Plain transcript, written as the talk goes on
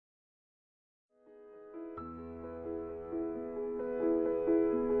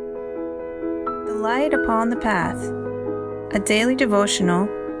Light Upon the Path, a daily devotional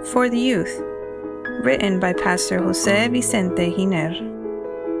for the youth, written by Pastor Jose Vicente Giner.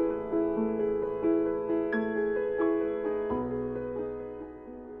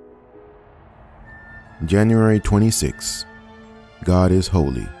 January 26. God is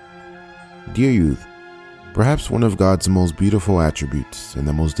holy. Dear youth, perhaps one of God's most beautiful attributes and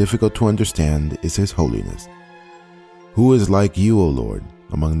the most difficult to understand is His holiness. Who is like you, O Lord,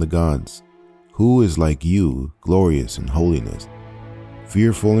 among the gods? Who is like you, glorious in holiness,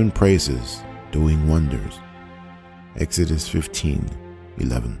 fearful in praises, doing wonders? Exodus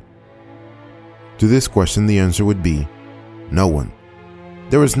 15:11. To this question, the answer would be, no one.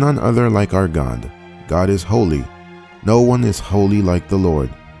 There is none other like our God. God is holy. No one is holy like the Lord.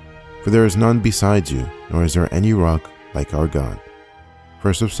 For there is none besides you, nor is there any rock like our God.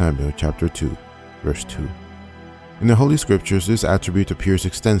 1 Samuel chapter 2, verse 2. In the Holy Scriptures, this attribute appears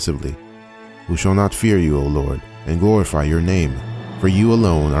extensively. Who shall not fear you, O Lord, and glorify your name? For you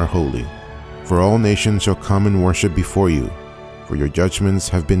alone are holy. For all nations shall come and worship before you, for your judgments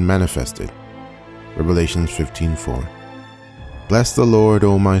have been manifested. Revelation 15:4. Bless the Lord,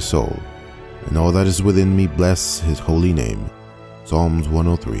 O my soul, and all that is within me bless his holy name. Psalms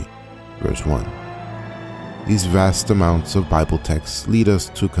 103, verse 1. These vast amounts of Bible texts lead us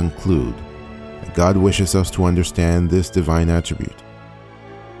to conclude that God wishes us to understand this divine attribute.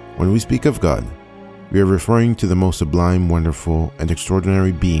 When we speak of God, we are referring to the most sublime, wonderful, and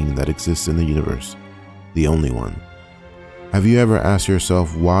extraordinary being that exists in the universe, the only one. Have you ever asked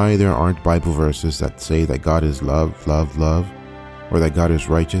yourself why there aren't Bible verses that say that God is love, love, love, or that God is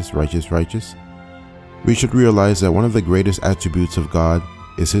righteous, righteous, righteous? We should realize that one of the greatest attributes of God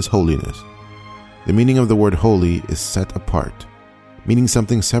is His holiness. The meaning of the word holy is set apart, meaning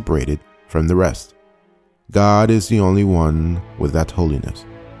something separated from the rest. God is the only one with that holiness.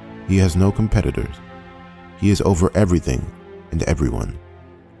 He has no competitors. He is over everything and everyone.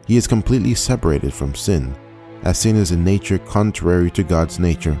 He is completely separated from sin, as sin is a nature contrary to God's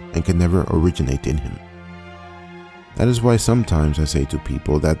nature and can never originate in Him. That is why sometimes I say to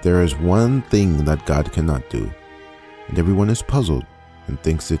people that there is one thing that God cannot do, and everyone is puzzled and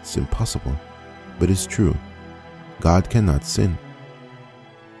thinks it's impossible, but it's true. God cannot sin.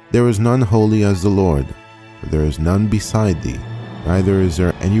 There is none holy as the Lord, for there is none beside thee, neither is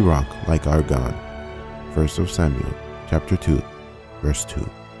there any rock like our God. 1 Samuel chapter 2, verse 2.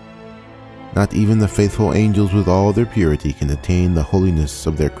 Not even the faithful angels with all their purity can attain the holiness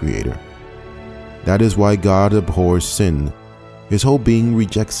of their Creator. That is why God abhors sin. His whole being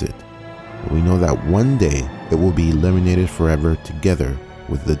rejects it. And we know that one day it will be eliminated forever together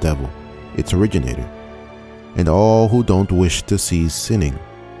with the devil, its originator, and all who don't wish to cease sinning.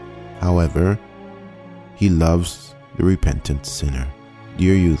 However, He loves the repentant sinner.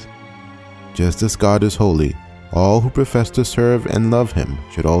 Dear youth, just as God is holy, all who profess to serve and love Him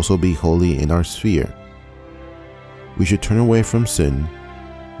should also be holy in our sphere. We should turn away from sin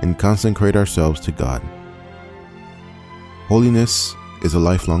and consecrate ourselves to God. Holiness is a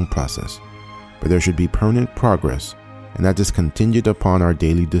lifelong process, but there should be permanent progress, and that is contingent upon our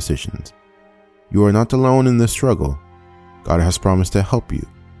daily decisions. You are not alone in this struggle. God has promised to help you.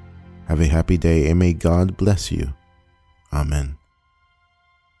 Have a happy day, and may God bless you. Amen.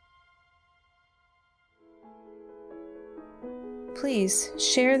 Please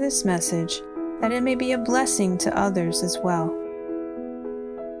share this message that it may be a blessing to others as well.